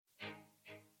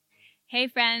Hey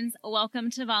friends,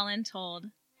 welcome to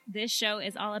Voluntold. This show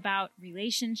is all about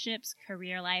relationships,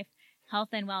 career life, health,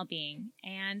 and well-being.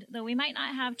 And though we might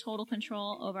not have total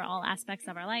control over all aspects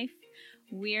of our life,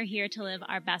 we're here to live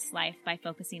our best life by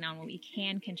focusing on what we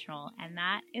can control, and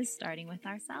that is starting with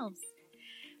ourselves.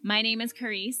 My name is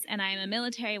Carice, and I am a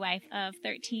military wife of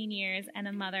 13 years and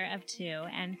a mother of 2.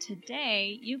 And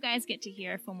today, you guys get to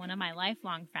hear from one of my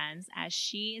lifelong friends as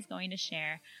she is going to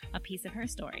share a piece of her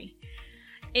story.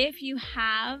 If you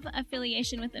have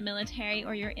affiliation with the military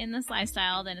or you're in this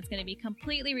lifestyle, then it's going to be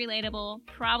completely relatable,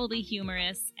 probably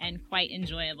humorous, and quite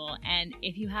enjoyable. And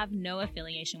if you have no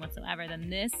affiliation whatsoever, then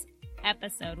this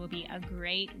episode will be a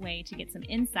great way to get some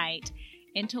insight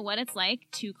into what it's like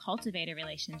to cultivate a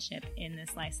relationship in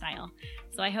this lifestyle.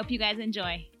 So I hope you guys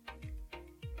enjoy.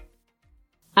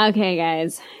 Okay,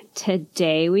 guys,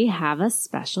 today we have a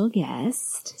special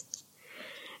guest.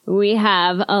 We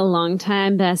have a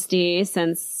longtime bestie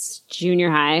since junior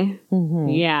high. Mm-hmm.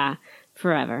 Yeah,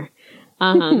 forever.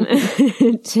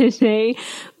 Today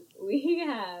we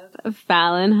have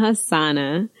Fallon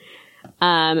Hassana,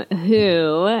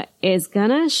 who is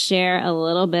gonna share a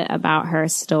little bit about her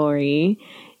story.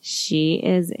 She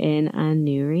is in a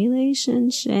new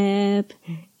relationship,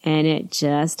 and it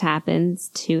just happens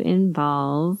to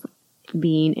involve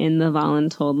being in the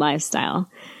voluntold lifestyle.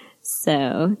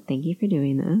 So thank you for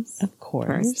doing this. Of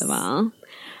course. First of all.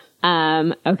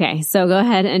 Okay. So go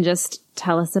ahead and just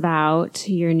tell us about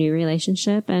your new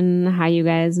relationship and how you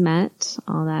guys met,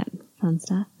 all that fun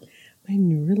stuff. My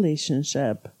new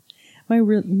relationship.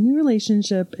 New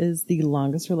relationship is the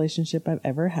longest relationship I've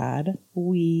ever had.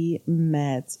 We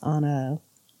met on a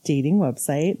dating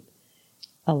website.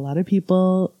 A lot of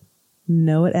people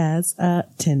know it as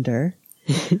Tinder,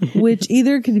 which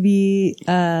either could be,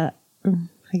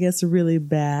 I guess, a really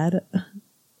bad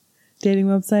dating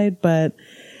website, but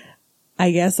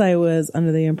I guess I was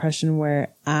under the impression where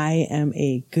I am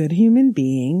a good human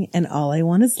being and all I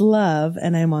want is love,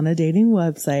 and I'm on a dating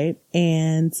website,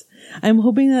 and I'm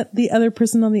hoping that the other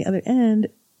person on the other end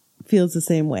feels the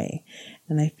same way.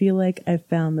 And I feel like I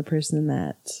found the person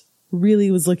that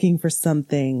really was looking for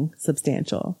something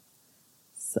substantial.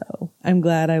 So I'm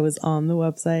glad I was on the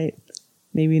website.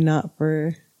 Maybe not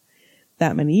for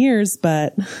that many years,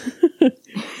 but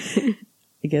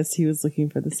I guess he was looking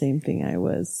for the same thing I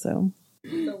was. So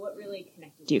what really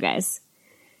connected you guys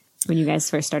when you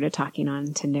guys first started talking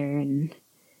on Tinder? And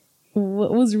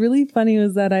what was really funny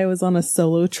was that I was on a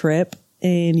solo trip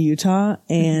in Utah,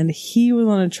 and he was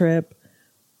on a trip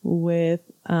with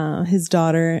his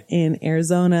daughter in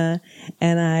Arizona,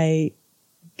 and I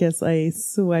guess I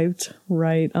swiped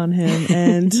right on him,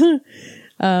 and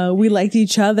we liked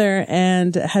each other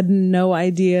and had no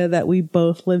idea that we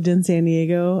both lived in San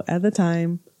Diego at the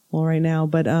time. Well, right now,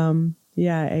 but,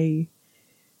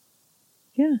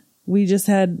 we just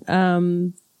had,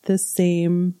 the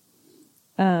same,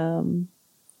 I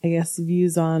guess,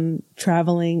 views on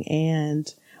traveling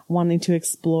and wanting to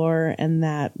explore. And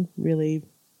that really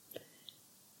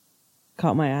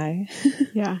caught my eye.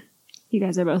 Yeah. You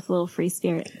guys are both little free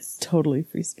spirits. Totally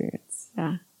free spirits.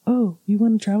 Yeah. Oh, you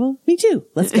want to travel? Me too.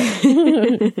 Let's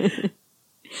go.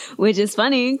 Which is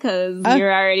funny because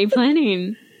you're already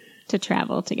planning to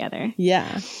travel together.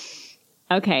 Yeah.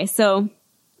 Okay. So,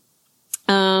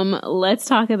 let's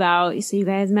talk about, so you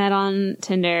guys met on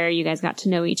Tinder. You guys got to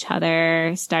know each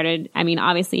other,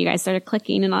 obviously you guys started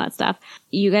clicking and all that stuff.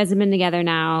 You guys have been together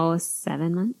now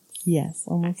 7 months? Yes.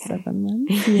 Almost 7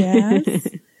 months. Yes.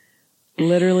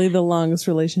 Literally the longest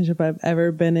relationship I've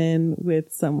ever been in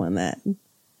with someone that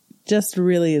just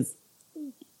really is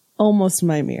almost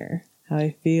my mirror. How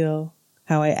I feel,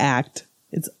 how I act.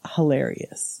 It's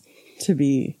hilarious to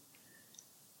be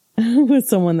with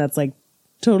someone that's like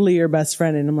totally your best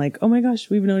friend. And I'm like, oh my gosh,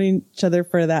 we've known each other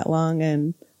for that long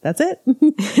and that's it.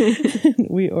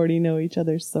 We already know each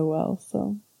other so well.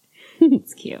 So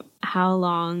it's cute. How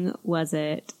long was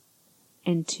it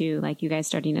into like you guys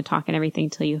starting to talk and everything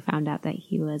till you found out that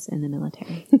he was in the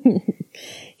military?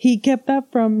 He kept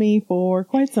that from me for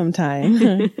quite some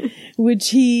time, which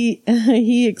he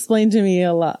explained to me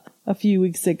a few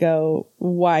weeks ago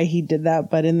why he did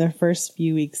that. But in the first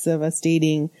few weeks of us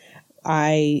dating,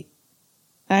 I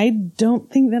don't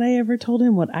think that I ever told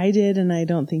him what I did, and I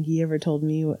don't think he ever told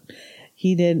me what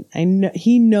he did. I know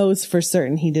he knows for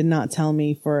certain he did not tell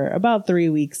me for about 3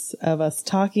 weeks of us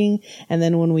talking. And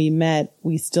then when we met,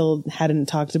 we still hadn't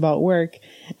talked about work.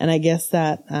 And I guess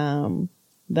that,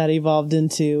 that evolved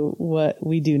into what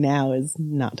we do now is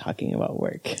not talking about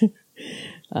work.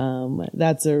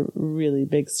 That's a really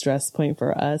big stress point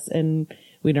for us. And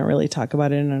we don't really talk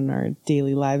about it in our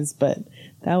daily lives, but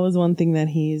that was one thing that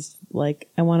he's like,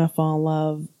 I want to fall in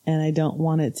love and I don't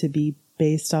want it to be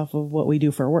based off of what we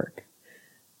do for work.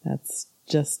 That's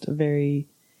just a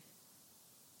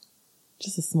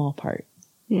small part.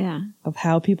 Yeah. Of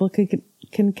how people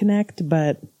can connect,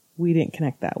 but we didn't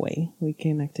connect that way. We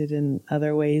connected in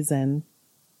other ways and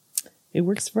it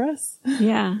works for us.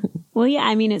 Yeah. Well, yeah,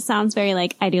 I mean, it sounds very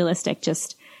like idealistic.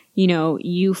 Just, you know,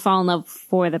 you fall in love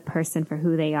for the person for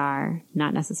who they are,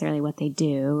 not necessarily what they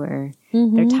do or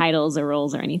their titles or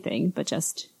roles or anything, but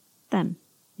just them.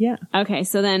 Yeah. Okay.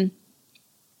 So then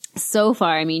so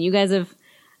far, I mean, you guys have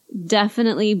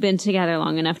definitely been together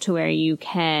long enough to where you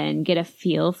can get a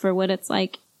feel for what it's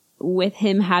like with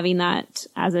him having that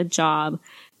as a job.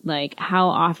 Like, how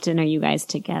often are you guys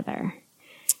together?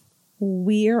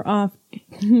 We're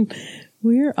often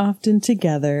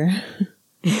together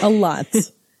a lot.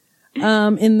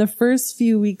 In the first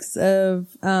few weeks of,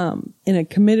 in a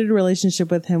committed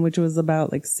relationship with him, which was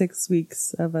about like 6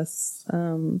 weeks of us,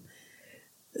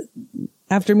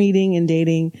 after meeting and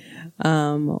dating,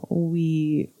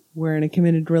 we were in a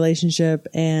committed relationship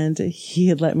and he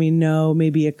had let me know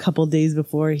maybe a couple days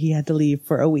before he had to leave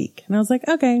for a week. And I was like,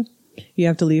 okay, you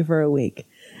have to leave for a week.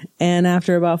 And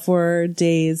after about 4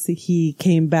 days, he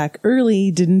came back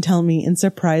early, didn't tell me, and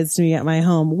surprised me at my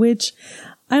home, which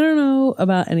I don't know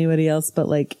about anybody else, but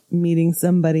like meeting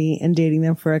somebody and dating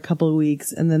them for a couple of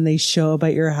weeks and then they show up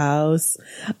at your house,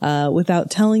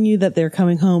 without telling you that they're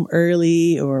coming home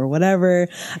early or whatever.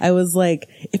 I was like,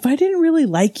 if I didn't really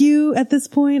like you at this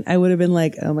point, I would have been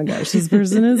like, oh my gosh, this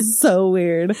person is so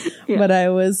weird. Yeah. But I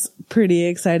was pretty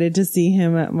excited to see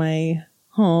him at my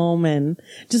home and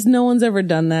just no one's ever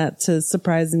done that to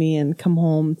surprise me and come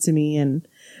home to me. And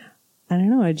I don't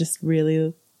know, I just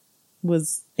really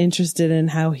was interested in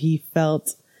how he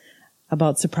felt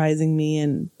about surprising me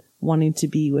and wanting to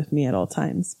be with me at all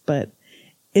times. But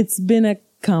it's been a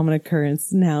common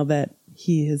occurrence now that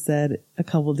he has said a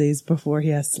couple days before he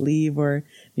has to leave, or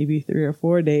maybe 3 or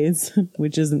 4 days,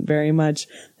 which isn't very much,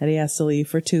 that he has to leave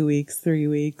for 2 weeks, 3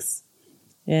 weeks.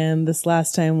 And this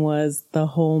last time was the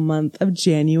whole month of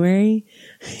January.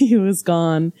 He was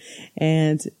gone.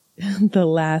 And the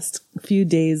last few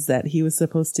days that he was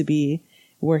supposed to be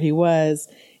where he was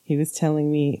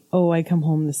telling me, oh, I come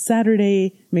home this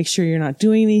Saturday. Make sure you're not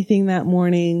doing anything that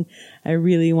morning. I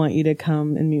really want you to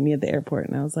come and meet me at the airport.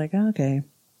 And I was like, oh, okay.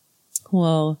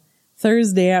 Well,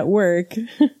 Thursday at work,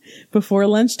 before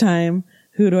lunchtime,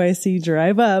 who do I see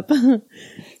drive up?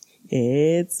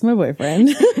 It's my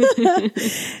boyfriend.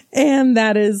 And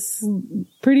that is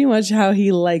pretty much how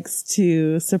he likes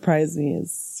to surprise me,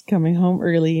 is coming home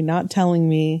early, not telling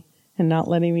me and not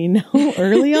letting me know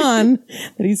early on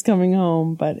that he's coming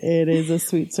home. But it is a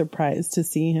sweet surprise to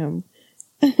see him.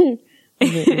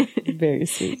 Very, very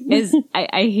sweet.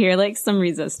 I hear like some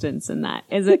resistance in that.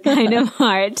 Is it kind of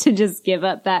hard to just give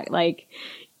up that, like,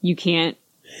 you can't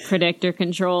predict or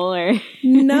control, or?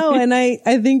 No. And I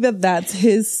think that that's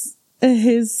his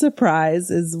surprise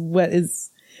is what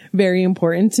is very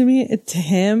important to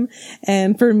him.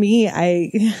 And for me,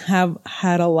 I have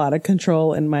had a lot of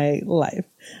control in my life.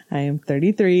 I am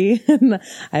 33 and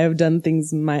I have done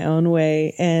things my own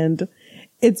way. And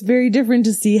it's very different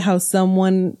to see how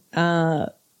someone,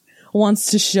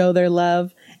 wants to show their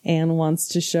love and wants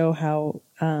to show how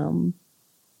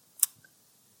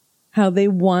they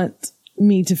want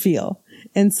me to feel.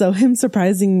 And so him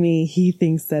surprising me, he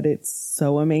thinks that it's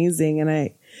so amazing.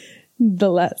 And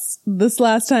this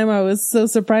last time I was so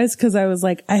surprised because I was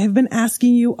like, I have been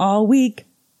asking you all week,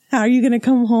 how are you going to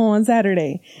come home on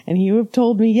Saturday? And you have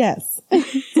told me yes.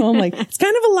 So I'm like, it's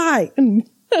kind of a lie.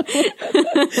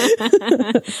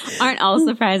 Aren't all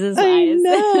surprises lies? I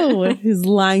know. He's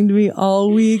lying to me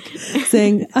all week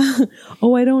saying,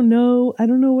 oh, I don't know. I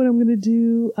don't know what I'm going to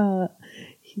do.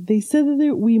 They said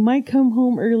that we might come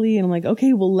home early. And I'm like,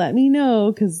 okay, well, let me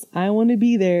know because I want to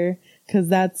be there, because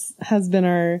has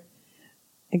been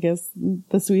I guess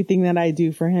the sweet thing that I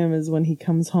do for him is when he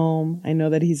comes home, I know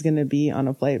that he's going to be on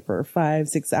a flight for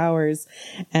 5-6 hours,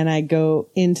 and I go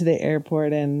into the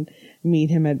airport and meet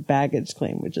him at baggage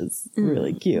claim, which is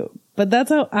really cute. But that's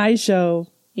how I show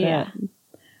that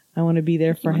I want to be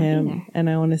there for him, and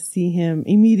I want to see him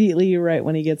immediately right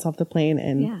when he gets off the plane,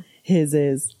 and his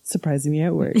is surprising me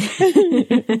at work.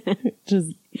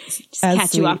 Just catch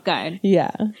sweet. You off guard.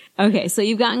 Yeah. Okay, so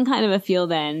you've gotten kind of a feel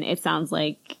then, it sounds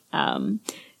like,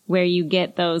 where you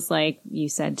get those, like you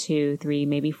said, 2, 3,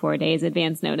 maybe 4 days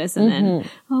advance notice. And then,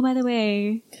 oh, by the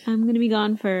way, I'm going to be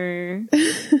gone for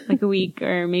like a week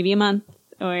or maybe a month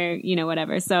or,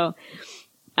 whatever. So,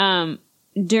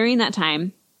 during that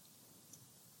time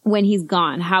when he's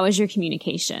gone, how is your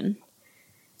communication?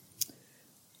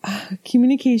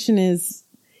 communication is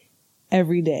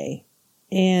every day.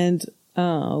 And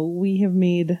we have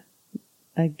made,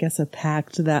 I guess, a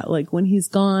pact that like when he's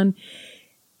gone,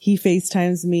 he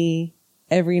FaceTimes me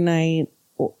every night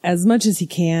as much as he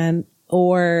can,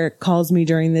 or calls me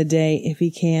during the day if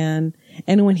he can.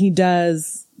 And when he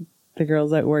does, the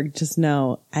girls at work just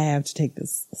know I have to take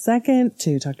this second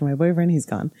to talk to my boyfriend. He's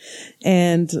gone.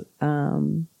 And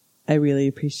I really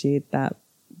appreciate that.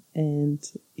 And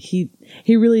he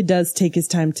really does take his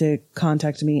time to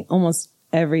contact me almost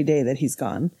every day that he's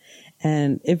gone.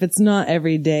 And if it's not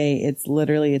every day, it's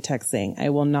literally a text saying, I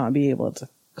will not be able to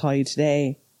call you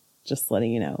today, just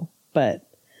letting you know. But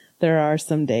there are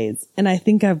some days, and I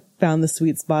think I've found the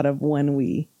sweet spot of when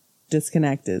we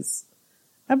disconnect is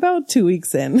about 2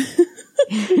 weeks in.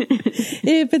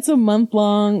 If it's a month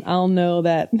long, I'll know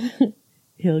that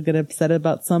he'll get upset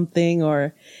about something,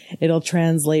 or it'll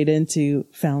translate into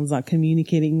Fallon's not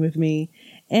communicating with me,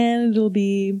 and it'll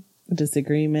be a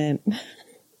disagreement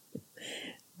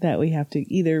that we have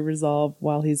to either resolve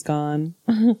while he's gone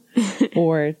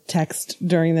or text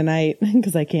during the night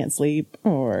because I can't sleep,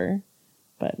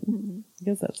 but I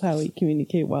guess that's how we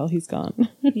communicate while he's gone.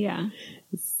 Yeah.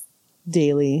 It's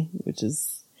daily, which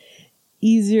is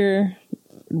easier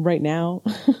right now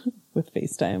with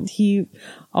FaceTime. He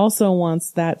also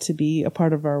wants that to be a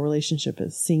part of our relationship,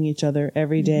 is seeing each other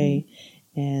every day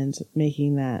and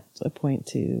making that a point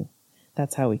to,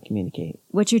 that's how we communicate.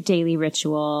 What's your daily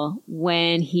ritual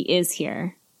when he is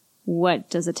here?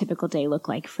 What does a typical day look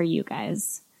like for you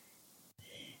guys?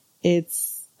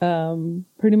 It's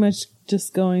pretty much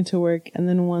just going to work, and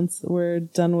then once we're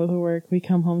done with work, we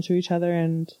come home to each other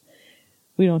and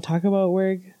we don't talk about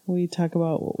work. We talk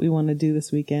about what we want to do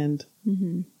this weekend.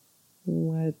 Mm-hmm.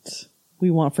 What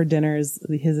we want for dinner is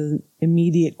his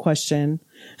immediate question.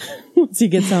 Once he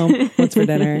gets home, what's for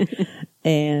dinner?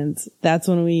 And that's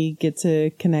when we get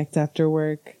to connect after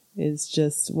work, is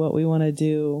just what we want to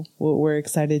do, what we're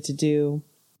excited to do.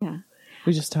 Yeah.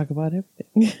 We just talk about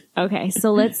everything. Okay.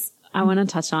 So I want to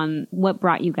touch on what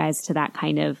brought you guys to that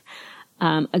kind of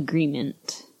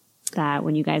agreement, that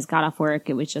when you guys got off work,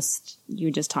 it was just, you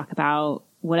would just talk about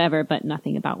whatever, but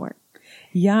nothing about work.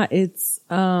 Yeah, it's,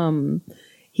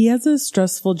 he has a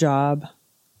stressful job.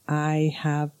 I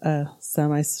have a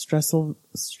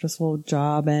stressful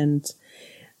job, and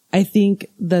I think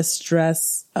the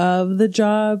stress of the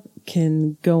job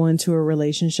can go into a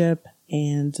relationship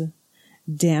and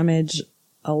damage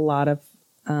a lot of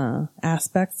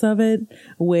aspects of it,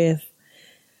 with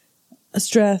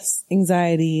stress,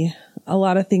 anxiety, a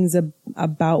lot of things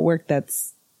about work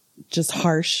that's just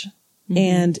harsh. Mm-hmm.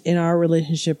 And in our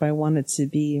relationship, I want it to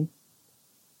be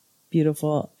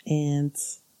beautiful and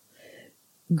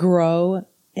grow,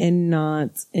 and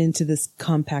not into this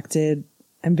compacted,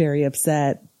 I'm very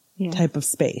upset type of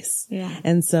space. Yeah.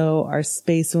 And so our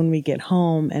space when we get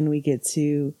home and we get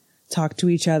to talk to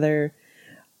each other,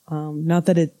 not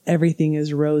that everything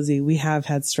is rosy. We have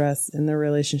had stress in the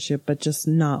relationship, but just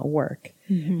not work,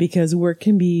 because work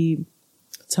can be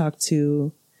talked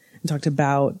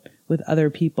about with other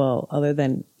people other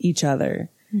than each other.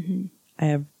 Mm-hmm. I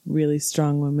have really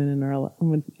strong women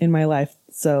in my life,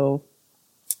 so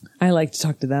I like to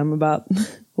talk to them about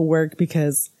work,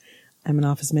 because I'm an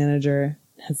office manager.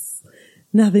 It has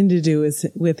nothing to do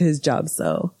with his job.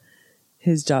 So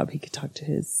his job, he could talk to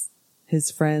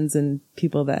his friends and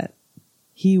people that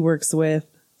he works with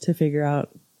to figure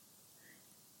out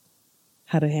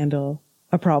how to handle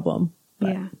a problem.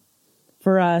 But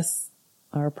for us,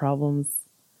 our problems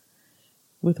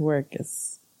with work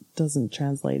doesn't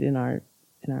translate in our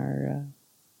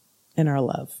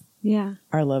love. Yeah.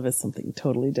 Our love is something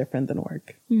totally different than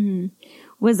work. Mm-hmm.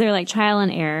 Was there like trial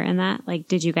and error in that? Like,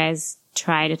 did you guys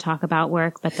try to talk about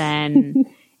work, but then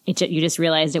you just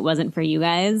realized it wasn't for you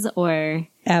guys, or?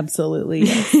 Absolutely.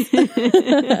 Yes.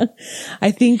 I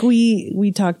think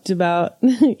we talked about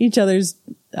each other's,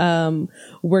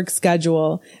 work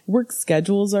schedule. Work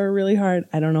schedules are really hard.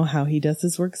 I don't know how he does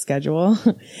his work schedule.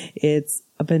 It's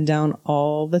up and down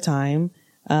all the time.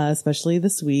 Especially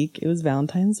this week. It was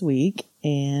Valentine's week,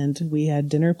 and we had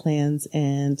dinner plans,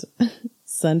 and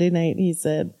Sunday night he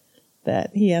said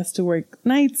that he has to work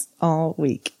nights all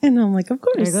week. And I'm like, of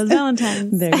course. There goes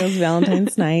Valentine's. There goes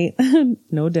Valentine's night.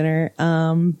 No dinner.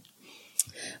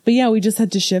 But yeah, we just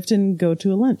had to shift and go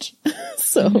to a lunch.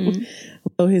 So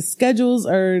his schedules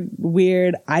are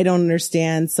weird. I don't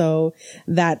understand. So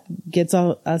that gets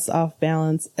us off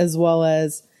balance, as well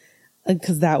as,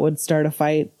 cause that would start a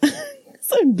fight.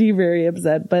 So I'd be very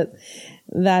upset, but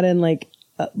that, and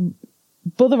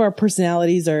both of our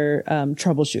personalities are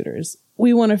troubleshooters.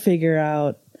 We want to figure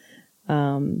out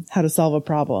how to solve a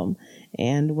problem.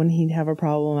 And when he'd have a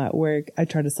problem at work, I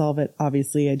try to solve it.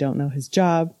 Obviously, I don't know his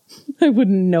job. I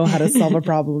wouldn't know how to solve a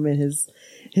problem in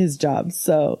his job.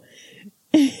 So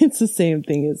it's the same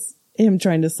thing as him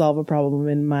trying to solve a problem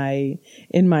in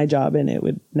my job, and it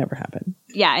would never happen.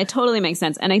 Yeah, it totally makes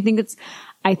sense. And I think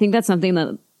that's something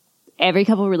that every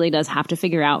couple really does have to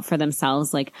figure out for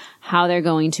themselves, like how they're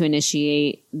going to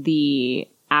initiate the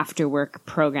after work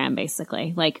program,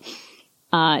 basically. Like,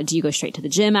 do you go straight to the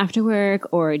gym after work,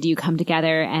 or do you come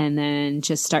together and then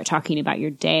just start talking about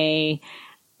your day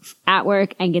at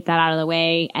work and get that out of the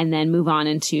way and then move on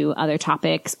into other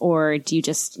topics? Or do you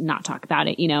just not talk about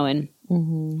it,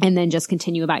 and then just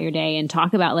continue about your day and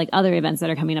talk about like other events that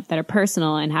are coming up that are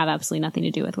personal and have absolutely nothing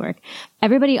to do with work?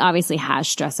 Everybody obviously has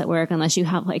stress at work, unless you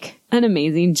have like an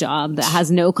amazing job that has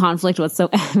no conflict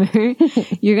whatsoever.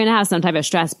 You're going to have some type of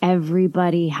stress.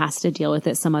 Everybody has to deal with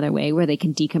it some other way where they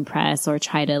can decompress or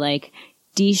try to like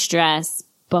de-stress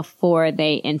before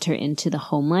they enter into the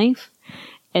home life.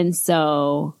 And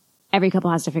so every couple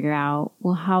has to figure out,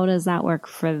 well, how does that work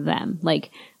for them?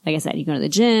 Like I said, you go to the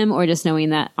gym, or just knowing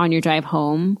that on your drive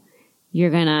home, you're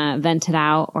going to vent it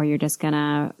out, or you're just going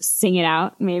to sing it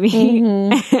out maybe,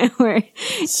 or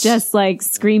just like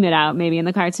scream it out maybe in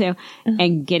the car too,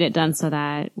 and get it done so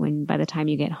that by the time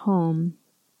you get home,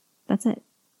 that's it.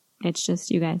 It's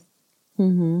just you guys.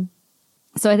 Mm-hmm.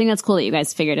 So I think that's cool that you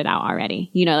guys figured it out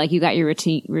already. Like you got your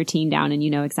routine down, and you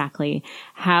know exactly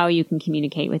how you can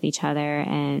communicate with each other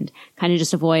and kind of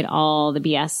just avoid all the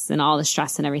BS and all the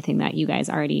stress and everything that you guys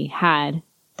already had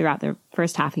throughout the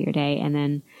first half of your day, and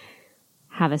then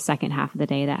have a second half of the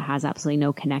day that has absolutely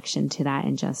no connection to that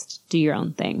and just do your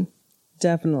own thing.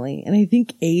 Definitely. And I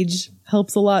think age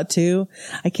helps a lot too.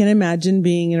 I can't imagine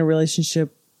being in a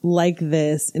relationship like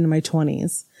this in my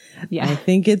 20s. Yeah. I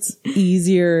think it's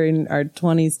easier in our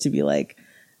 20s to be like,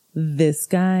 this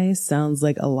guy sounds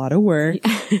like a lot of work.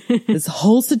 This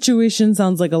whole situation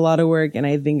sounds like a lot of work, and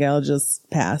I think I'll just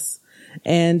pass.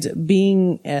 And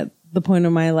being at the point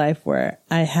of my life where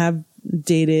I have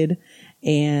dated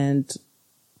and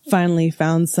finally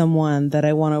found someone that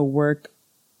I want to work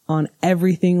on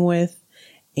everything with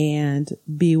and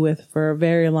be with for a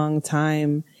very long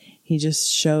time, he just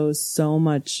shows so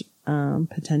much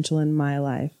potential in my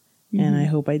life. And I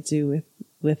hope I do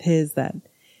with his, that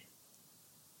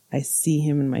I see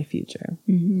him in my future.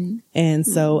 And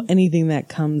so anything that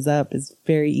comes up is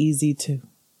very easy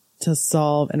to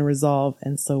solve and resolve.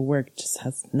 And so work just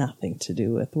has nothing to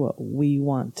do with what we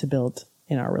want to build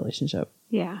in our relationship.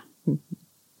 Yeah.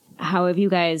 How have you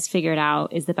guys figured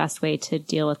out is the best way to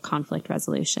deal with conflict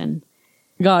resolution?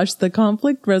 Gosh, the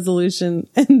conflict resolution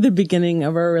in the beginning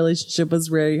of our relationship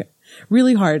was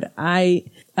really hard.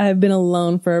 I've been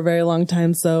alone for a very long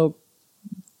time, so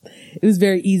it was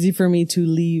very easy for me to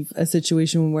leave a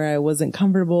situation where I wasn't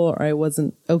comfortable or I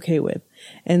wasn't okay with.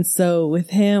 And so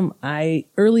with him,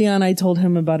 early on, I told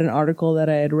him about an article that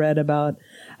I had read about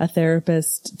a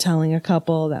therapist telling a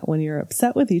couple that when you're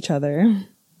upset with each other,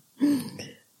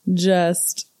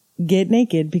 just get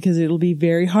naked, because it'll be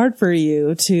very hard for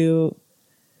you to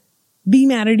be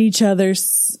mad at each other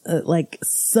like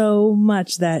so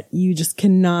much that you just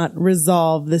cannot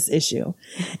resolve this issue.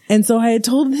 And so I had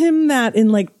told him that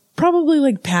in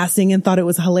probably passing, and thought it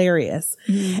was hilarious.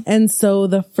 And so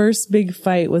the first big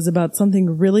fight was about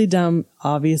something really dumb.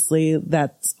 Obviously,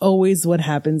 that's always what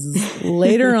happens is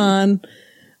later on,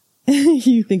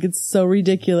 you think it's so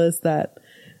ridiculous that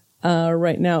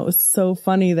right now it was so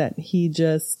funny that you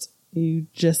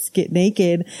just get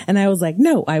naked. And I was like,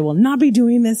 no, I will not be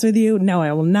doing this with you. No,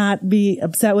 I will not be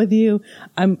upset with you.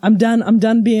 I'm done. I'm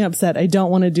done being upset. I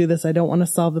don't want to do this. I don't want to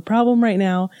solve the problem right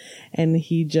now. And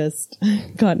he just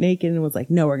got naked and was like,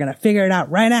 no, we're going to figure it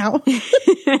out right now.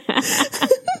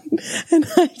 And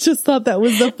I just thought that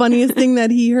was the funniest thing that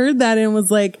he heard that and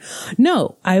was like,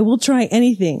 no, I will try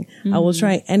anything. I will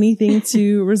try anything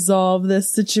to resolve this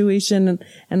situation.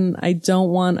 And I don't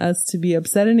want us to be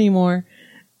upset anymore.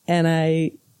 And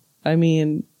I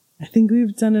mean, I think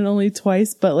we've done it only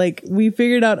twice, but we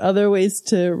figured out other ways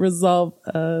to resolve,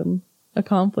 a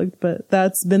conflict, but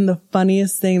that's been the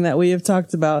funniest thing that we have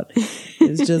talked about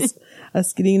is just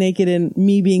us getting naked and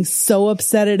me being so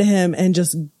upset at him and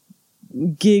just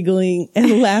giggling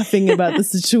and laughing about the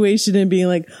situation and being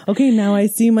like, okay, now I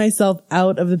see myself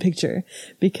out of the picture,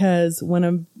 because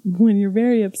when you're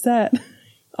very upset,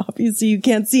 obviously you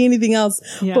can't see anything else,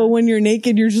 but when you're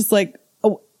naked, you're just like,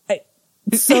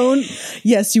 so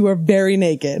yes, you are very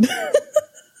naked.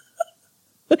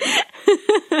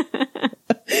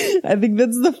 I think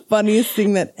that's the funniest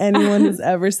thing that anyone has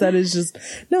ever said is just,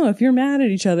 no, if you're mad at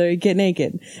each other, get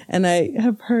naked. And I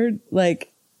have heard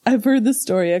I've heard the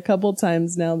story a couple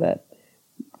times now that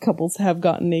couples have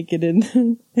gotten naked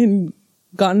and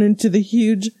gotten into a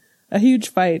huge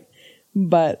fight.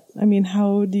 But I mean,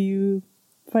 how do you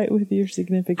fight with your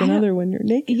significant other when you're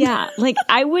naked? Yeah. Like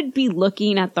I would be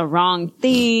looking at the wrong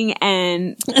thing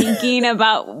and thinking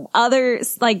about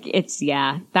others. Like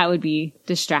that would be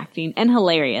distracting and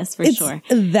hilarious for sure.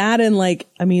 That and like,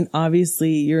 I mean,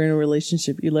 obviously you're in a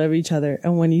relationship, you love each other.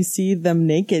 And when you see them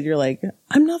naked, you're like,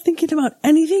 I'm not thinking about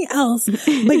anything else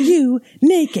but you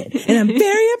naked. And I'm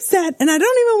very upset and I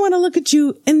don't even want to look at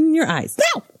you in your eyes.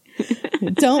 No! I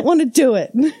don't want to do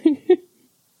it.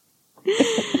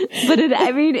 But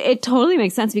it totally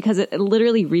makes sense because it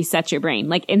literally resets your brain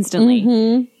like instantly.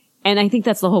 Mm-hmm. And I think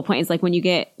that's the whole point is like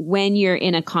when you're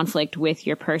in a conflict with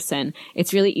your person,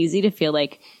 it's really easy to feel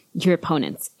like your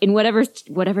opponents in whatever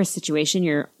situation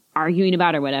you're arguing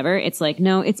about or whatever. It's like,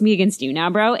 no, it's me against you now,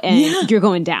 bro. And you're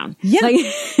going down. Yeah. Like,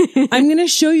 I'm going to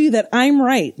show you that I'm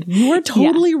right. You are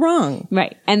totally wrong.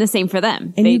 Right. And the same for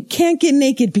them. And you can't get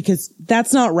naked because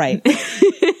that's not right.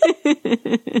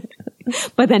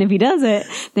 But then if he does it,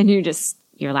 then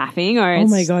you're laughing or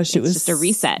it's, oh my gosh, it was just a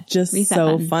reset. Just reset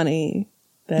so button. funny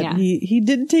that he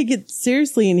did take it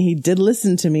seriously and he did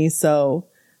listen to me. So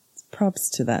props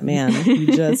to that man. He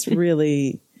just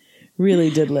really, really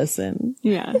did listen.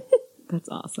 Yeah. That's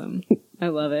awesome. I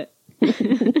love it.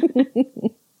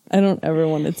 I don't ever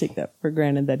want to take that for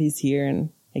granted that he's here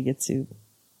and I get to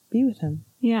be with him.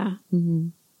 Yeah. Mm-hmm.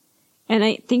 And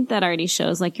I think that already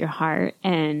shows like your heart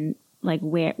and like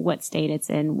what state it's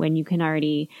in when you can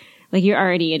already, like you're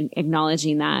already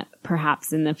acknowledging that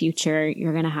perhaps in the future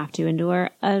you're going to have to endure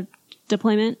a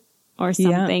deployment or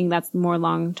something that's more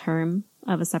long term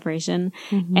of a separation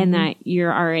and that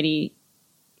you're already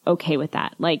okay with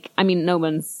that. Like, I mean, no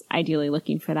one's ideally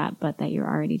looking for that, but that you're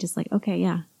already just like, okay,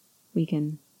 yeah, we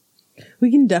can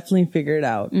definitely figure it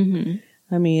out.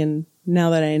 Mm-hmm. I mean,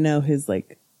 now that I know his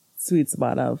like sweet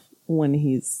spot of when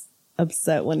he's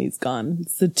upset when he's gone.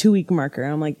 It's the 2-week marker.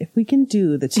 I'm like, if we can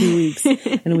do the 2 weeks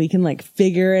and we can like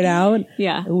figure it out,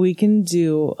 we can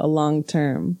do a long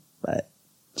term. But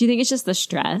do you think it's just the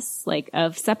stress like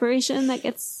of separation that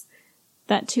gets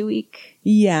that 2-week?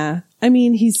 Yeah. I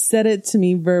mean, he said it to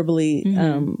me verbally.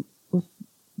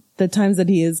 The times that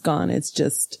he is gone, it's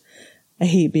just, I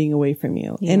hate being away from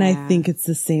you. Yeah. And I think it's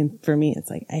the same for me.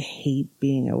 It's like, I hate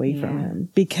being away from him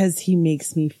because he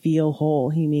makes me feel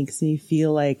whole. He makes me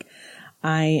feel like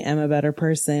I am a better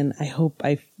person. I hope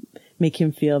I make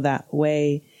him feel that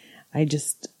way. He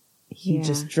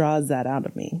just draws that out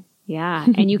of me. Yeah.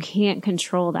 And you can't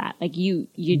control that. Like you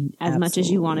as much as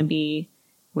you want to be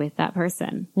with that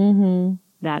person. Mm-hmm.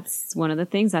 That's one of the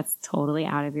things that's totally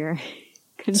out of your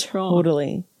control.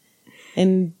 Totally.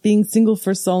 And being single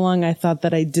for so long, I thought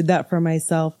that I did that for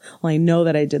myself. Well, I know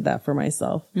that I did that for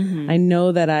myself. Mm-hmm. I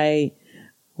know that I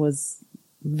was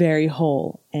very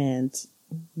whole and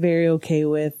very okay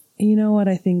with, you know what,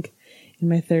 I think in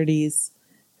my 30s,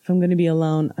 if I'm going to be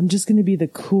alone, I'm just going to be the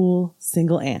cool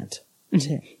single aunt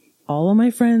to all of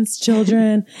my friends'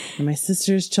 children and my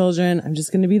sister's children. I'm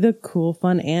just going to be the cool,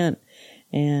 fun aunt.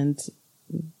 And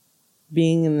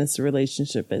being in this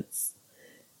relationship, it's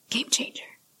game changer.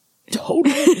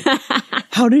 Totally.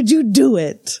 How did you do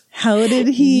it? How did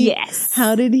he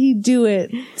do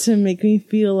it to make me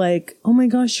feel like, oh my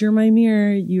gosh, you're my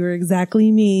mirror. You're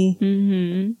exactly me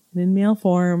in male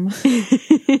form.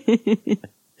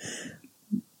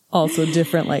 Also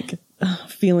different like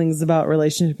feelings about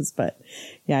relationships, but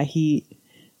yeah, he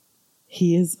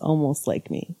is almost like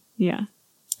me. Yeah.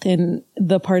 And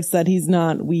the parts that he's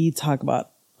not, we talk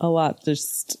about a lot,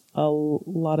 just a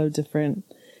lot of different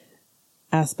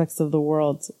aspects of the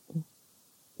world,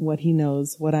 what he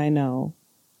knows, what I know.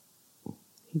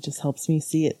 He just helps me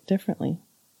see it differently.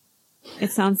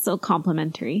 It sounds so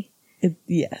complimentary.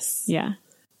 Yes. Yeah.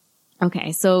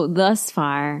 Okay. So thus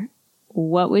far,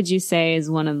 what would you say is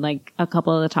one of like a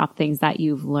couple of the top things that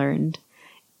you've learned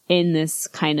in this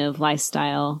kind of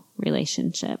lifestyle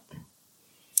relationship?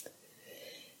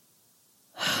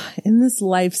 In this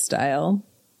lifestyle,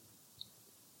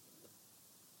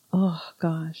 oh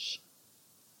gosh.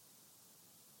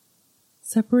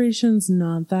 Separation's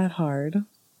not that hard.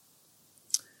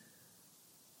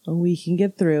 We can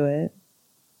get through it.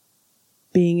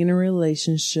 Being in a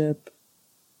relationship,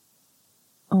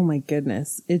 oh my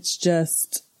goodness, it's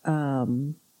just,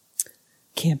 can't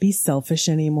be selfish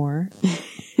anymore.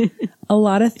 A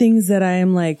lot of things that I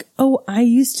am like, oh, I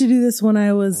used to do this when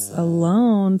I was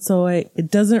alone, so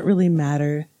it doesn't really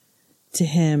matter to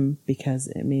him because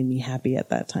it made me happy at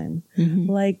that time. Mm-hmm.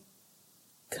 Like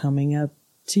coming up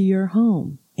to your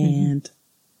home and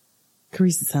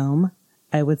Carissa's home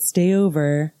I would stay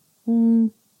over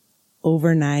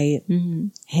overnight,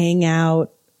 hang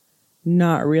out,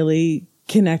 not really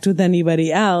connect with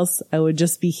anybody else. I would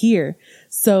just be here.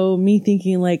 So me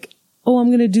thinking like, oh, I'm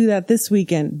going to do that this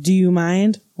weekend. Do you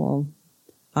mind? Well,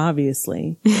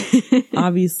 obviously,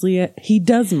 he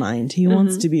does mind. He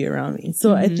wants to be around me.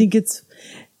 So I think it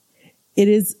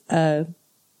is a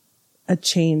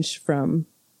change from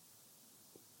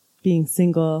being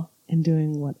single and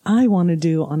doing what I want to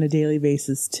do on a daily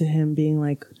basis to him being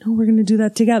like, no, we're going to do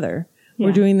that together. Yeah.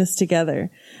 We're doing this together. And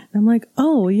I'm like,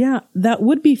 oh yeah, that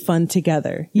would be fun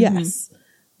together. Yes.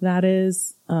 That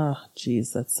is, oh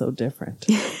geez, that's so different.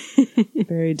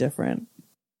 Very different.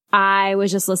 I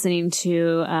was just listening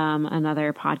to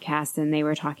another podcast, and they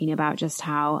were talking about just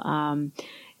how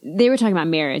they were talking about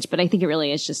marriage, but I think it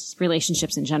really is just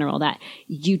relationships in general, that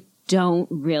you don't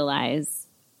realize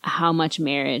how much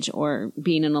marriage or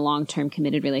being in a long-term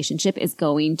committed relationship is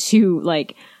going to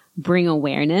like bring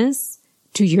awareness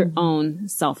to your own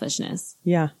selfishness.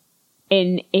 Yeah.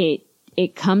 And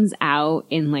it comes out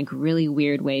in like really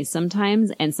weird ways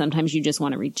sometimes. And sometimes you just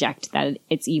want to reject that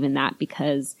it's even that,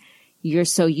 because you're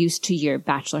so used to your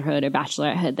bachelorhood or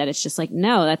bachelorettehood that it's just like,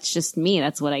 no, that's just me.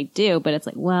 That's what I do. But it's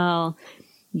like, well,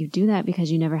 you do that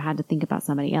because you never had to think about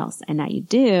somebody else. And now you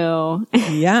do.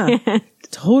 Yeah,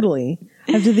 totally.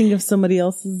 I have to think of somebody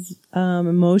else's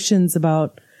emotions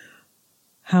about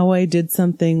how I did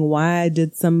something, why I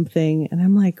did something. And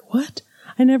I'm like, what?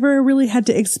 I never really had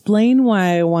to explain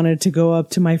why I wanted to go up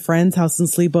to my friend's house and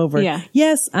sleep over. Yeah.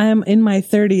 Yes, I'm in my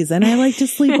 30s and I like to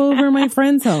sleep over in my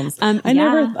friends' homes. I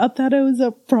never thought it was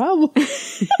a problem.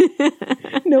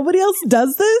 Nobody else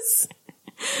does this?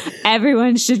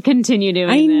 Everyone should continue doing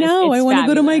I this. know. I want to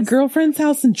go to my fabulous. girlfriend's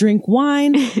house and drink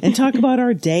wine and talk about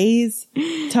our days,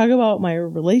 talk about my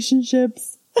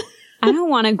relationships. I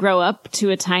don't want to grow up to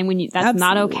a time when that's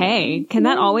not okay. Can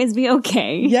that always be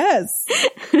okay? Yes.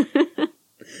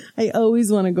 I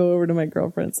always want to go over to my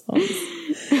girlfriend's house.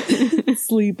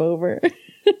 Sleep over.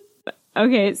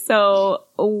 Okay, so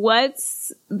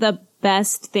what's the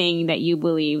best thing that you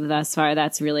believe thus far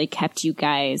that's really kept you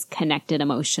guys connected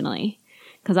emotionally?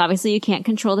 Because obviously you can't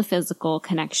control the physical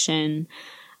connection,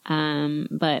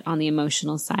 but on the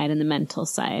emotional side and the mental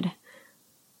side,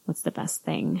 what's the best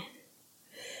thing?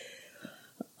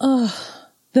 The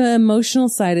emotional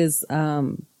side is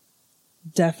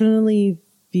definitely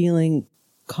feeling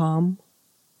calm,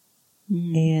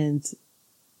 and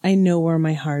I know where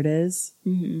my heart is.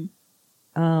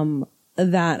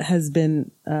 That has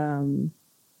been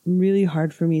really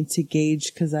hard for me to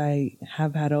gauge, because I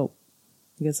have had a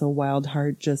wild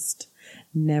heart, just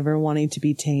never wanting to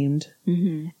be tamed.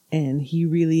 And he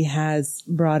really has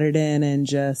brought it in and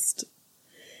just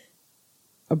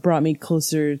brought me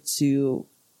closer to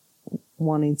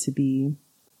wanting to be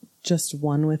just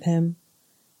one with him.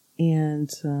 And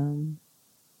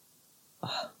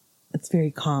it's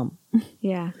very calm.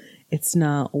 Yeah. It's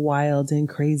not wild and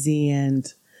crazy and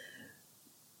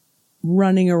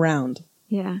running around.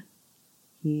 Yeah.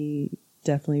 He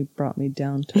definitely brought me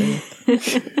down to earth.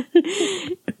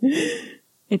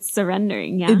 It's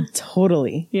surrendering. Yeah.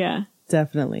 Totally. Yeah.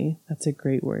 Definitely. That's a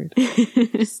great word.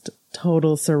 Just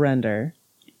total surrender.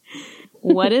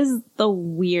 What is the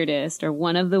weirdest or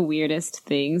one of the weirdest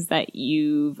things that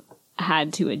you've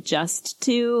had to adjust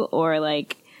to, or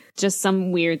like just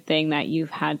some weird thing that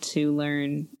you've had to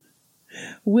learn?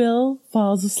 Will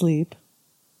falls asleep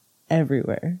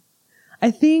everywhere.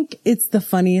 I think it's the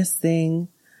funniest thing,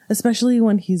 especially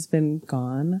when he's been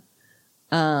gone.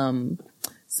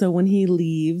 So when he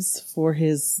leaves for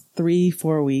his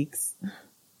 3-4 weeks,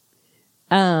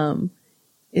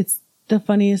 it's the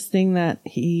funniest thing that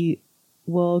he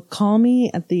will call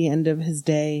me at the end of his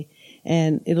day,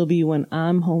 and it'll be when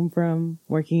I'm home from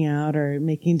working out or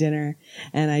making dinner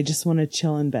and I just want to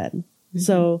chill in bed.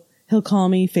 So he'll call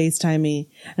me, FaceTime me,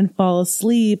 and fall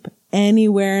asleep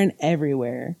anywhere and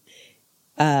everywhere.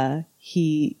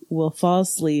 He will fall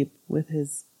asleep with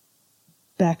his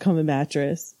back on the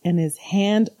mattress and his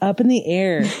hand up in the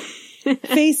air,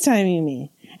 FaceTiming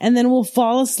me, and then we'll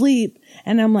fall asleep.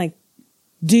 And I'm like,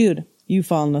 dude, you've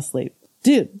fallen asleep.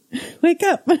 Dude, wake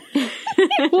up. He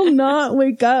will not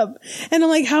wake up. And I'm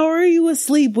like, how are you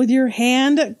asleep with your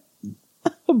hand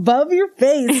above your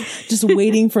face, just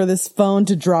waiting for this phone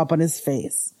to drop on his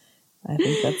face? I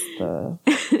think that's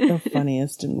the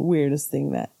funniest and weirdest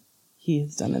thing that he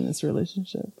has done in this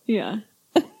relationship. Yeah.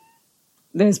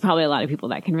 There's probably a lot of people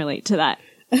that can relate to that.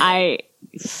 I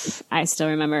still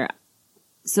remember.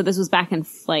 So this was back in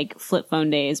like flip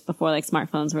phone days, before like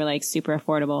smartphones were like super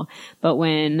affordable. But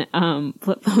when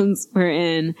flip phones were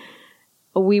in,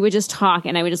 we would just talk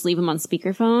and I would just leave him on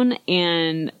speakerphone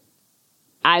and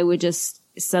I would just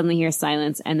suddenly hear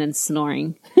silence and then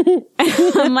snoring.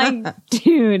 I'm like,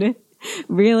 dude,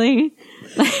 really?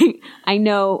 Like, I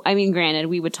know, I mean, granted,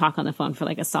 we would talk on the phone for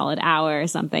like a solid hour or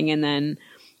something and then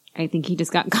I think he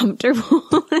just got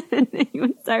comfortable and he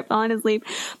would start falling asleep.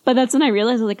 But that's when I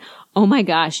realized, I was like, oh my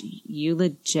gosh, you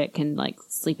legit can like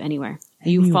sleep anywhere.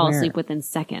 You fall asleep within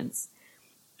seconds.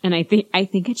 And I think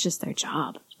it's just their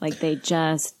job. Like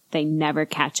they never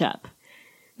catch up.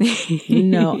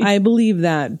 No, I believe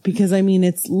that because I mean,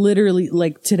 it's literally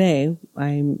like today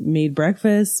I made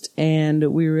breakfast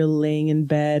and we were laying in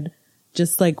bed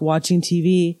just like watching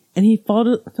TV and he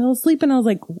fell asleep and I was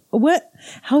like, what?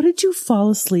 How did you fall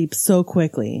asleep so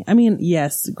quickly? I mean,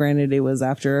 yes, granted it was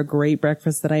after a great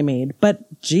breakfast that I made,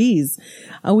 but geez,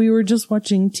 we were just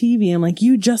watching TV. I'm like,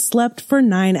 you just slept for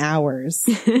 9 hours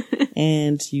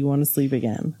and you want to sleep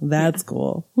again. That's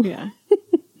cool. Yeah.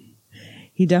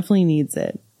 He definitely needs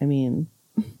it. I mean,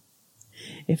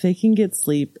 if they can get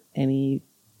sleep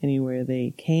anywhere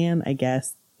they can, I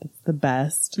guess it's the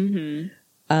best. Mm-hmm.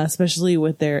 Especially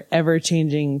with their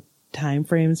ever-changing time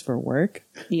frames for work.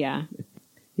 Yeah.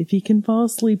 If he can fall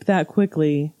asleep that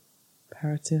quickly,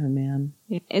 power to him, man.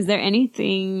 Is there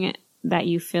anything that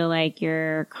you feel like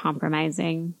you're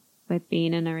compromising with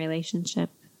being in a relationship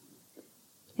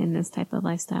in this type of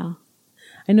lifestyle?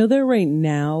 I know that right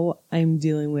now I'm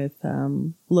dealing with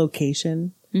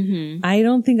location. Mm-hmm. I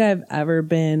don't think I've ever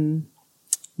been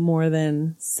more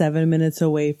than 7 minutes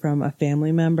away from a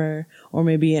family member or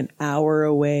maybe an hour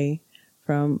away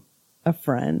from a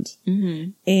friend.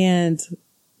 Mm-hmm. And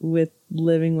with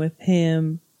living with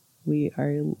him, we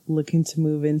are looking to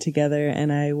move in together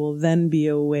and I will then be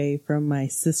away from my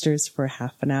sisters for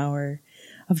half an hour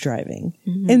of driving.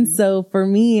 Mm-hmm. And so for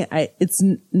me, it's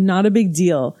not a big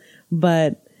deal,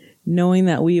 but knowing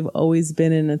that we've always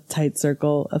been in a tight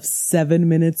circle of 7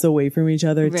 minutes away from each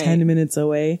other, right. 10 minutes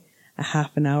away, a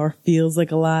half an hour feels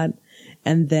like a lot.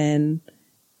 And then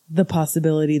the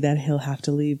possibility that he'll have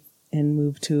to leave and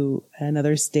move to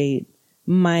another state.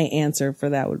 My answer for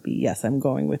that would be, yes, I'm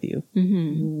going with you,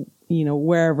 mm-hmm. you know,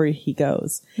 wherever he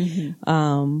goes.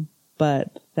 Mm-hmm.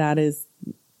 But that is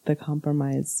the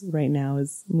compromise right now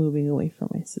is moving away from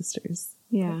my sisters.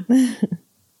 Yeah.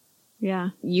 Yeah.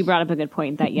 You brought up a good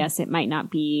point that yes, it might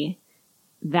not be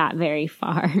that very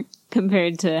far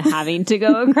compared to having to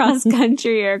go across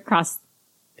country or across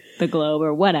the globe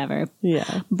or whatever.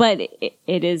 Yeah. But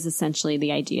it is essentially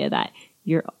the idea that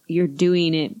you're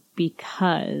doing it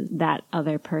because that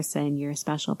other person, your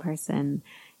special person,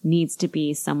 needs to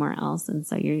be somewhere else. And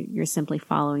so you're simply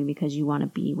following because you want to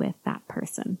be with that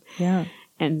person. Yeah.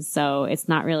 And so it's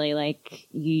not really like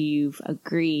you've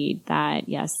agreed that,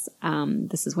 yes,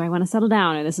 this is where I want to settle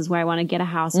down, or this is where I want to get a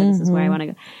house, or this is where I want to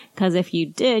go. Because if you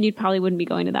did, you probably wouldn't be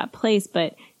going to that place,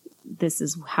 but this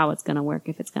is how it's going to work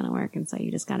if it's going to work. And so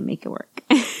you just got to make it work.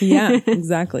 Yeah,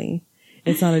 exactly.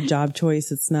 It's not a job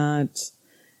choice. It's not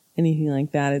anything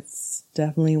like that. It's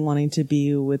definitely wanting to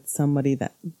be with somebody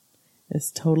that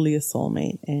is totally a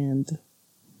soulmate and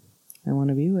I want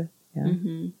to be with. Yeah.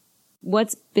 Mm-hmm.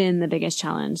 What's been the biggest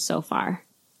challenge so far?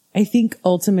 I think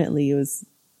ultimately it was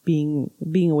being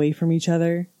away from each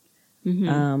other.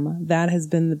 Mm-hmm. That has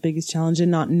been the biggest challenge, and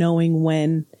not knowing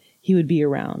when he would be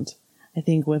around. I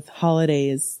think with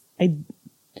holidays,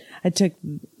 I took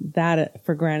that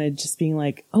for granted, just being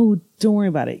like, oh, don't worry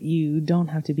about it. You don't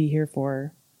have to be here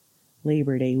for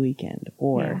Labor Day weekend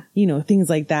or, you know, things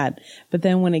like that. But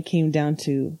then when it came down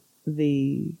to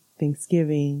the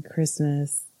Thanksgiving,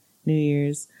 Christmas, New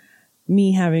Year's,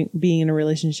 me being in a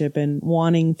relationship and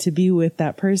wanting to be with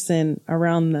that person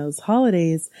around those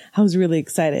holidays, I was really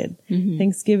excited. Mm-hmm.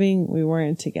 Thanksgiving, we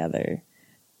weren't together.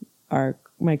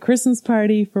 My Christmas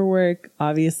party for work,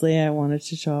 obviously I wanted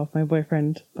to show off my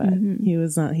boyfriend, but he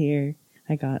was not here.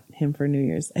 I got him for New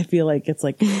Year's. I feel like it's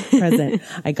like present.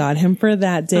 I got him for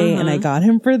that day and I got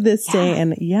him for this day.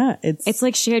 And it's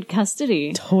like shared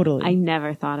custody. Totally. I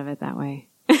never thought of it that way.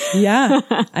 Yeah.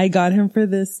 I got him for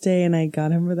this day and I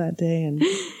got him for that day. And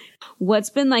what's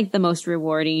been like the most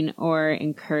rewarding or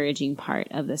encouraging part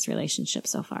of this relationship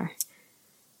so far?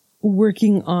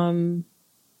 Working on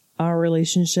our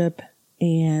relationship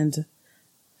and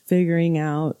figuring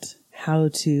out how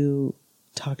to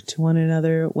talk to one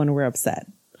another when we're upset.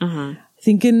 I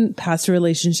think in past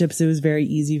relationships, it was very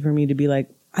easy for me to be like,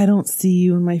 I don't see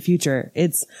you in my future.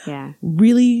 It's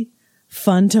really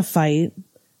fun to fight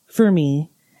for me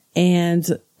and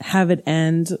have it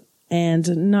end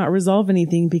and not resolve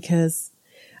anything because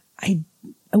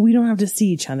we don't have to see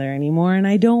each other anymore. And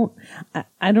I don't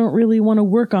really want to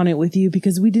work on it with you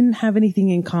because we didn't have anything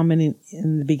in common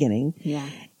in the beginning. Yeah.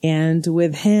 And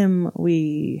with him,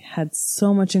 we had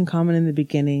so much in common in the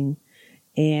beginning,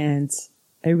 and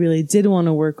I really did want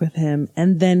to work with him.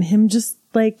 And then him just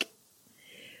like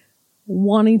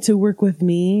wanting to work with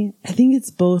me. I think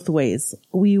it's both ways.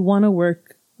 We want to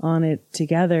work on it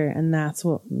together, and that's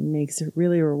what makes it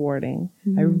really rewarding.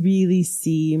 Mm-hmm. I really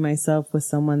see myself with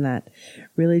someone that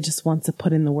really just wants to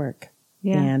put in the work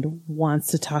and wants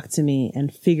to talk to me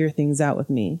and figure things out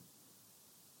with me.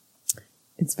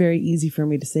 It's very easy for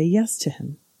me to say yes to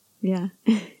him. Yeah.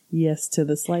 Yes to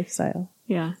this lifestyle.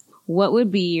 Yeah. What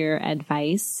would be your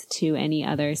advice to any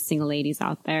other single ladies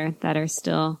out there that are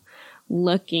still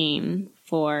looking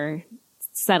for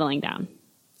settling down?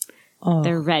 Oh.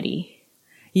 They're ready.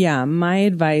 Yeah. My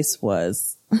advice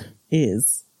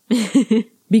is,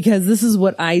 because this is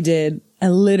what I did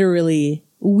literally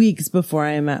weeks before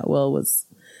I met Will,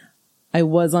 I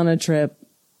was on a trip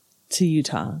to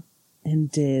Utah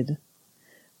and did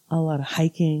a lot of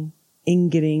hiking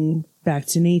and getting back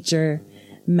to nature,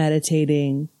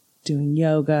 meditating, doing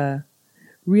yoga,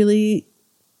 really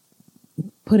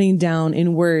putting down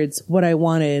in words what I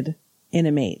wanted in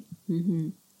a mate,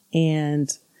 and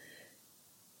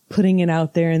putting it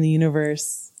out there in the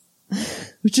universe,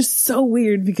 which is so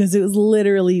weird because it was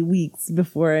literally weeks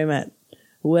before I met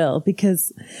Will.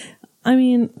 Because I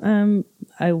mean,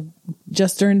 I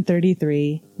just turned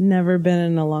 33, never been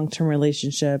in a long-term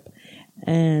relationship,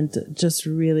 and just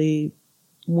really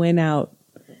went out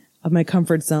of my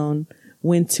comfort zone,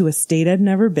 went to a state I'd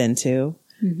never been to,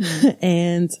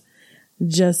 and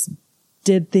just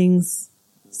did things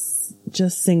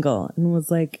just single, and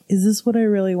was like, is this what I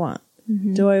really want?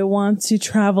 Do I want to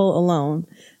travel alone?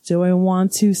 Do I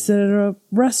want to sit at a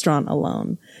restaurant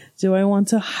alone? Do I want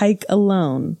to hike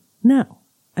alone? No,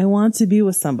 I want to be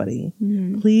with somebody.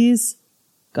 Please,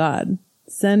 God,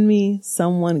 send me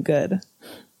someone good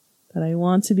that I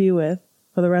want to be with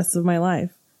for the rest of my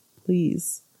life,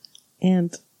 please.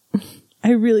 And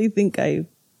I really think I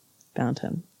found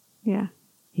him. Yeah.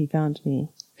 He found me.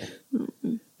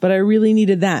 But I really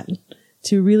needed that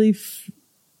to really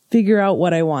figure out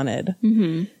what I wanted.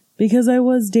 Because I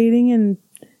was dating, and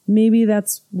maybe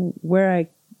that's where I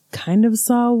kind of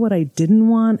saw what I didn't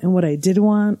want and what I did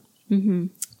want.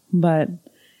 But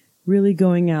really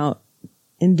going out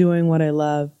and doing what I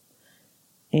love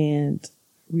and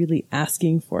really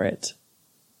asking for it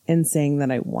and saying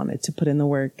that I wanted to put in the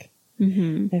work.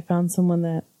 I found someone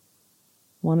that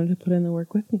wanted to put in the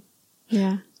work with me.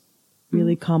 Yeah.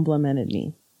 Really complimented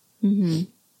me.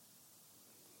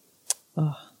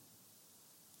 Oh,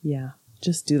 yeah.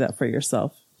 Just do that for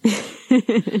yourself.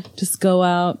 Just go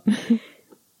out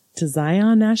to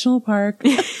Zion National Park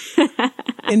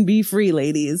and be free,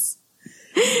 ladies.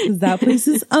 That place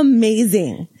is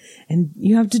amazing. And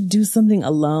you have to do something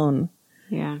alone.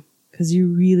 Yeah. Because you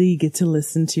really get to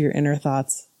listen to your inner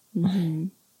thoughts.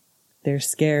 They're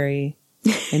scary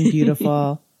and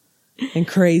beautiful and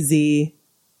crazy.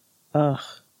 Ugh.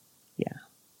 Yeah.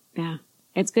 Yeah.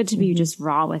 It's good to be just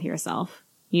raw with yourself,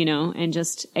 you know, and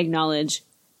just acknowledge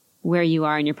where you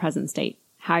are in your present state,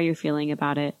 how you're feeling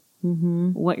about it,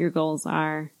 what your goals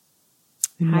are.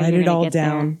 And write it all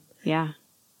down. There. Yeah.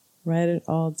 Write it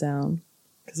all down.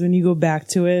 Because when you go back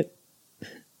to it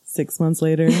 6 months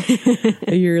later,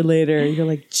 a year later, you're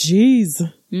like, geez,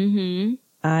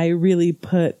 I really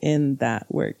put in that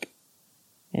work.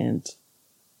 And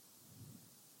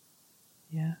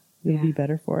yeah, you'll be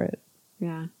better for it.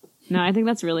 Yeah. No, I think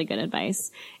that's really good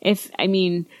advice.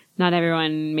 Not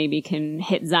everyone maybe can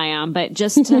hit Zion, but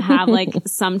just to have like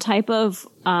some type of,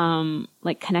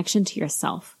 like connection to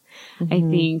yourself. I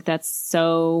think that's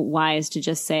so wise to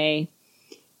just say,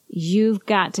 you've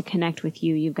got to connect with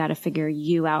you. You've got to figure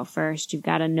you out first. You've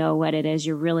got to know what it is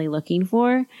you're really looking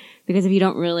for. Because if you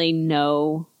don't really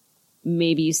know,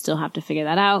 maybe you still have to figure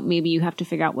that out. Maybe you have to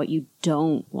figure out what you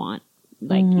don't want.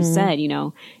 Like you said, you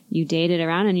know, you dated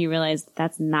around and you realized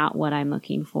that's not what I'm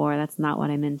looking for. That's not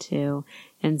what I'm into.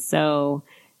 And so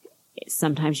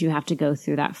sometimes you have to go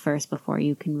through that first before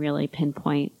you can really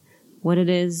pinpoint what it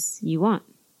is you want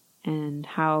and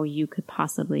how you could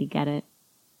possibly get it.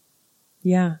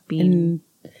 Yeah. And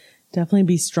definitely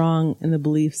be strong in the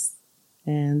beliefs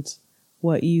and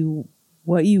what you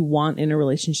want in a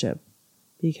relationship.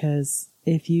 Because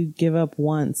if you give up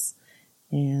once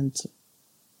and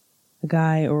a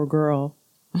guy or a girl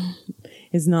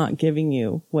is not giving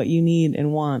you what you need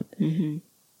and want, you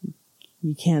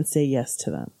can't say yes to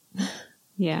them.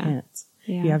 Yeah. You can't.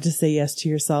 Yeah. You have to say yes to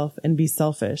yourself and be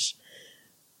selfish.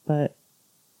 But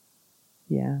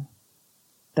yeah,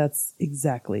 that's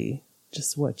exactly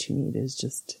just what you need, is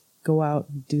just go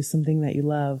out, do something that you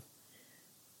love.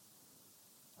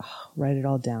 Oh, write it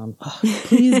all down. Oh,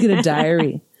 please get a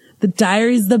diary. The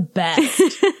diary's the best.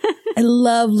 I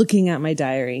love looking at my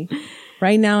diary.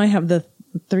 Right now I have the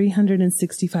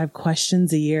 365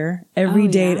 questions a year. Every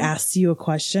day it asks you a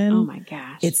question. Oh my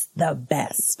gosh. It's the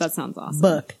best. That sounds awesome.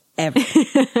 Book ever.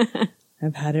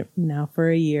 I've had it now for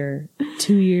a year,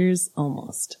 2 years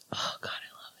almost. Oh God, I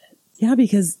love it. Yeah,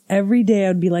 because every day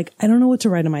I'd be like, I don't know what to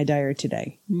write in my diary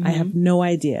today. I have no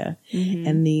idea.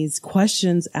 And these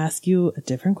questions ask you a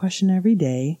different question every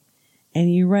day.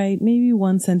 And you write maybe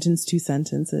 1 sentence, 2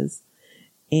 sentences.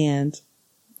 And,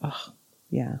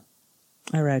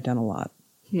 I write down a lot.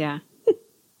 Yeah.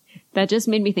 That just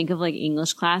made me think of like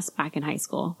English class back in high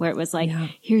school, where it was like,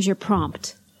 here's your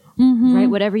prompt. Write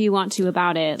whatever you want to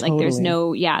about it. Like there's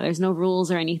no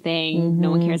rules or anything. No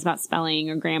one cares about spelling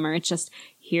or grammar. It's just,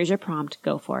 here's your prompt.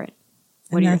 Go for it.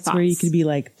 What and are your that's thoughts? where you could be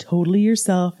like totally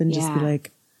yourself and just be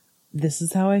like, this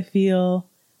is how I feel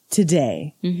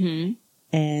today.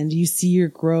 And you see your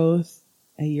growth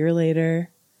a year later.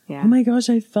 Yeah. Oh my gosh,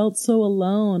 I felt so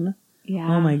alone.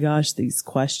 Yeah. Oh my gosh, these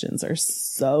questions are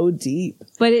so deep.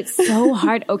 But it's so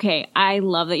hard. Okay. I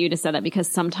love that you just said that, because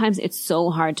sometimes it's so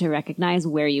hard to recognize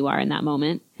where you are in that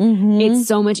moment. It's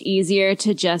so much easier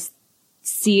to just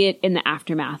see it in the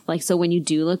aftermath. Like, so when you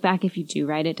do look back, if you do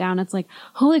write it down, it's like,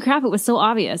 holy crap, it was so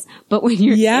obvious. But when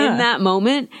you're in that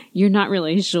moment, you're not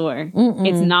really sure.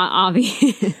 It's not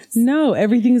obvious. No,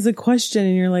 everything is a question.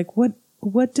 And you're like,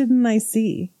 what didn't I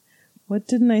see? What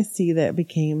didn't I see that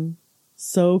became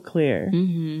so clear?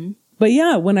 But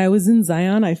yeah, when I was in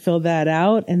Zion, I filled that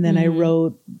out. And then I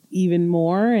wrote even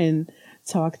more and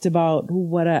talked about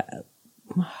what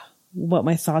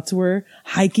my thoughts were.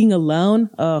 Hiking alone.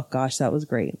 Oh gosh, that was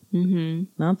great.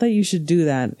 Not that you should do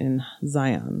that in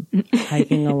Zion,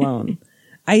 hiking alone.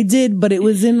 I did, but it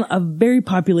was in a very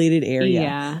populated area.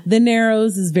 Yeah. The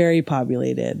Narrows is very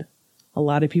populated. A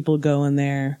lot of people go in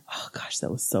there. Oh gosh, that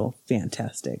was so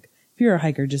fantastic. If you're a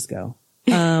hiker, just go.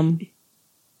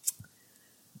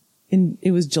 And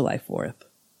it was July 4th.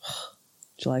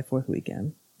 July 4th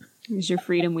weekend. It was your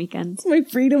freedom weekend. It's my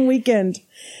freedom weekend.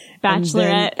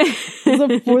 Bachelorette. It was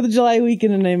a 4th of July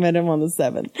weekend and I met him on the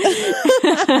 7th.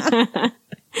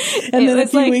 And then a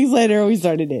few weeks later we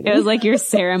started dating. It was like your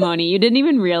ceremony. You didn't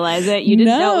even realize it. You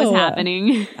didn't know it was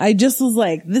happening. I just was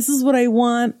like, this is what I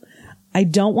want. I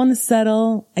don't want to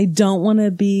settle. I don't want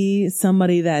to be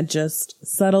somebody that just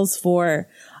settles for,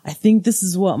 I think this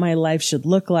is what my life should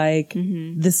look like.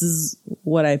 This is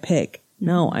what I pick.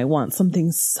 No, I want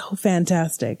something so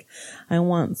fantastic. I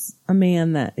want a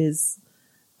man that is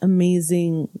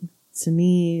amazing to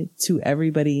me, to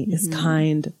everybody, is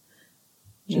kind.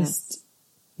 Just,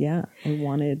 I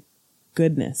wanted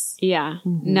goodness. Yeah.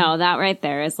 No, that right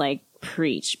there is like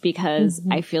preach, because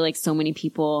I feel like so many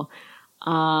people,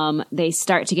 they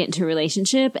start to get into a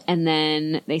relationship and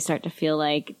then they start to feel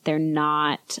like they're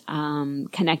not,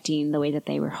 connecting the way that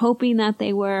they were hoping that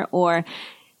they were, or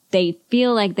they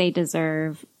feel like they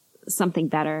deserve something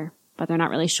better, but they're not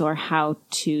really sure how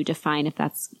to define if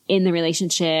that's in the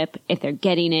relationship, if they're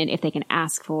getting it, if they can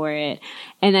ask for it.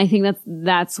 And I think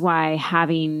that's why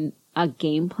having a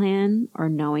game plan or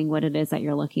knowing what it is that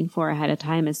you're looking for ahead of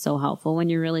time is so helpful when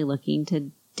you're really looking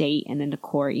to date and into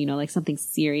court, like something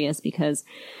serious, because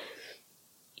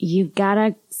you've got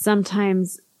to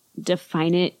sometimes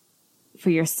define it for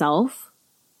yourself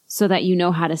so that you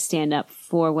know how to stand up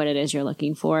for what it is you're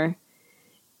looking for,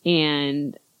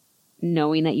 and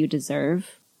knowing that you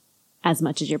deserve as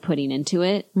much as you're putting into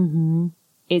it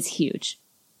is huge.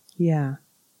 Yeah.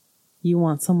 You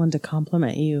want someone to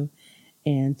compliment you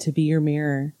and to be your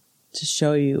mirror, to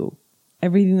show you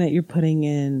everything that you're putting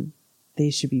in, they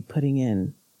should be putting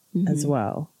in as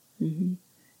well.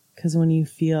 Because when you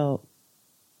feel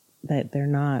that they're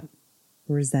not,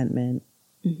 resentment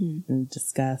and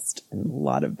disgust and a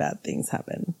lot of bad things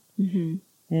happen.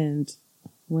 And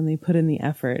when they put in the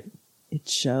effort, it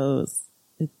shows.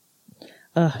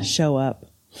 Show up.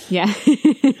 Yeah.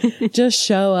 Just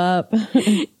show up.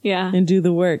 Yeah. And do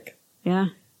the work. Yeah.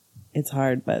 It's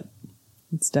hard, but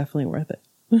it's definitely worth it.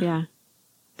 Yeah,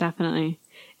 definitely.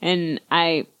 And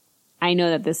I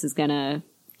know that this is going to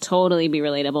totally be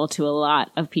relatable to a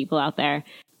lot of people out there.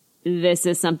 This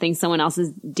is something someone else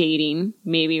is dating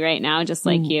maybe right now, just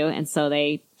like you. And so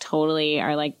they totally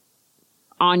are like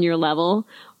on your level.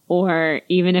 Or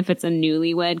even if it's a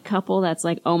newlywed couple that's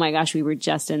like, oh my gosh, we were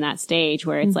just in that stage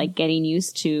where it's like getting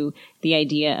used to the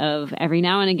idea of every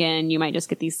now and again, you might just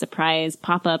get these surprise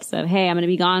pop-ups of, hey, I'm going to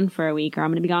be gone for a week or I'm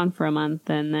going to be gone for a month.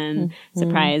 And then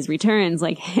surprise returns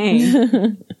like,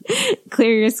 hey,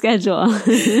 Clear your schedule.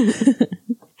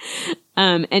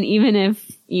 And even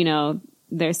if,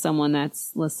 there's someone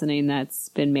that's listening that's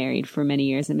been married for many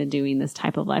years and been doing this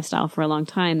type of lifestyle for a long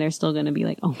time, they're still going to be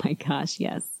like, oh my gosh,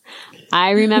 yes. I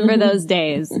remember those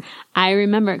days. I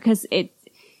remember because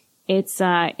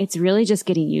it's really just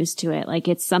getting used to it. Like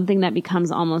it's something that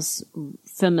becomes almost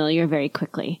familiar very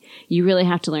quickly. You really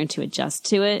have to learn to adjust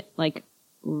to it, like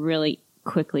really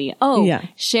quickly. Oh, yeah.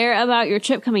 Share about your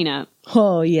trip coming up.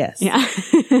 Oh, yes. Yeah.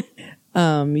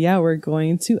 We're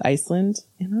going to Iceland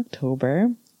in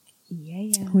October.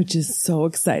 Yeah. Which is so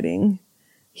exciting.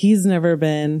 He's never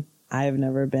been. I've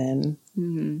never been.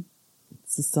 Mm-hmm.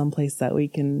 It's just someplace that we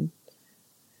can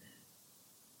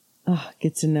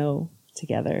get to know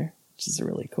together, which is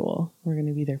really cool. We're going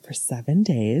to be there for 7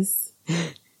 days.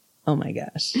 Oh my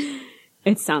gosh.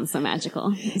 It sounds so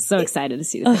magical. So excited to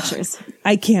see the pictures.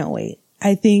 I can't wait.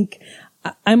 I think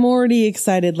I'm already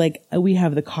excited. Like we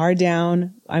have the car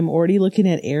down. I'm already looking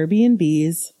at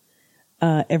Airbnbs.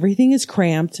 Everything is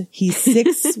cramped. He's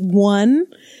 6'1",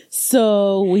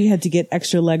 so we had to get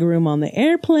extra leg room on the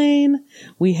airplane.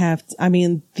 The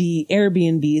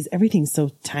Airbnbs, everything's so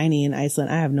tiny in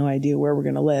Iceland. I have no idea where we're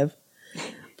going to live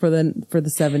for the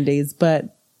 7 days,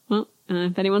 but. Well,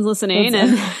 if anyone's listening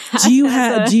do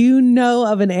you know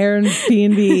of an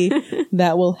Airbnb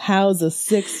that will house a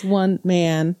 6'1"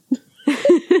 man?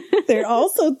 They're all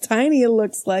so tiny. It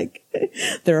looks like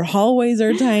their hallways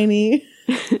are tiny.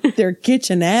 Their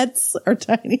kitchenettes are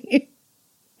tiny.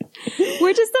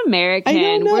 We're just American. I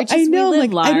don't know. We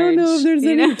live large, I don't know if there's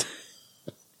any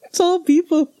tall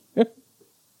people.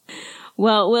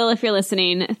 Well, Will, if you're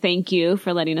listening, thank you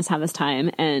for letting us have this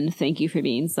time. And thank you for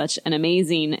being such an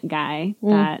amazing guy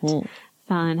that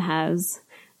Fallon has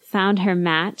found her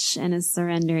match and is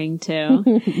surrendering to.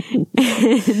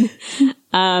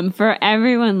 And, for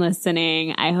everyone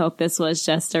listening, I hope this was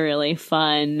just a really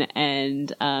fun and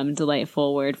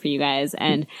delightful word for you guys.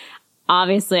 And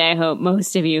obviously, I hope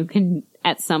most of you can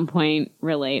at some point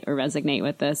relate or resonate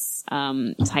with this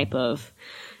type of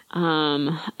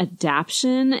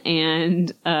adaption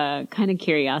and kind of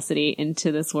curiosity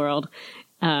into this world.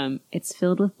 It's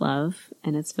filled with love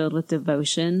and it's filled with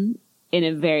devotion in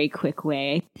a very quick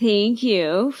way. Thank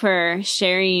you for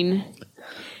sharing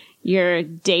your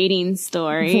dating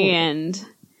story and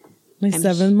my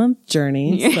 7-month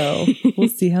journey. So we'll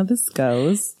see how this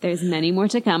goes. There's many more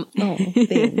to come. Oh,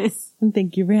 thanks. And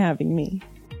thank you for having me.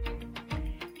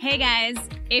 Hey guys,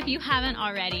 if you haven't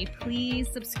already, please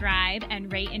subscribe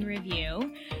and rate and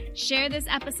review. Share this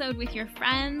episode with your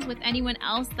friends, with anyone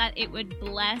else that it would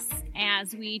bless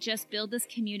as we just build this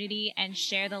community and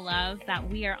share the love that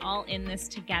we are all in this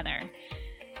together.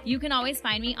 You can always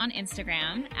find me on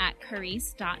Instagram at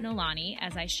Carice.Nolani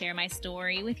as I share my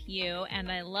story with you,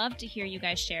 and I love to hear you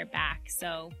guys share back.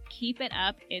 So keep it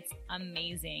up. It's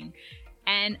amazing.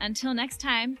 And until next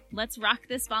time, let's rock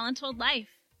this voluntold life.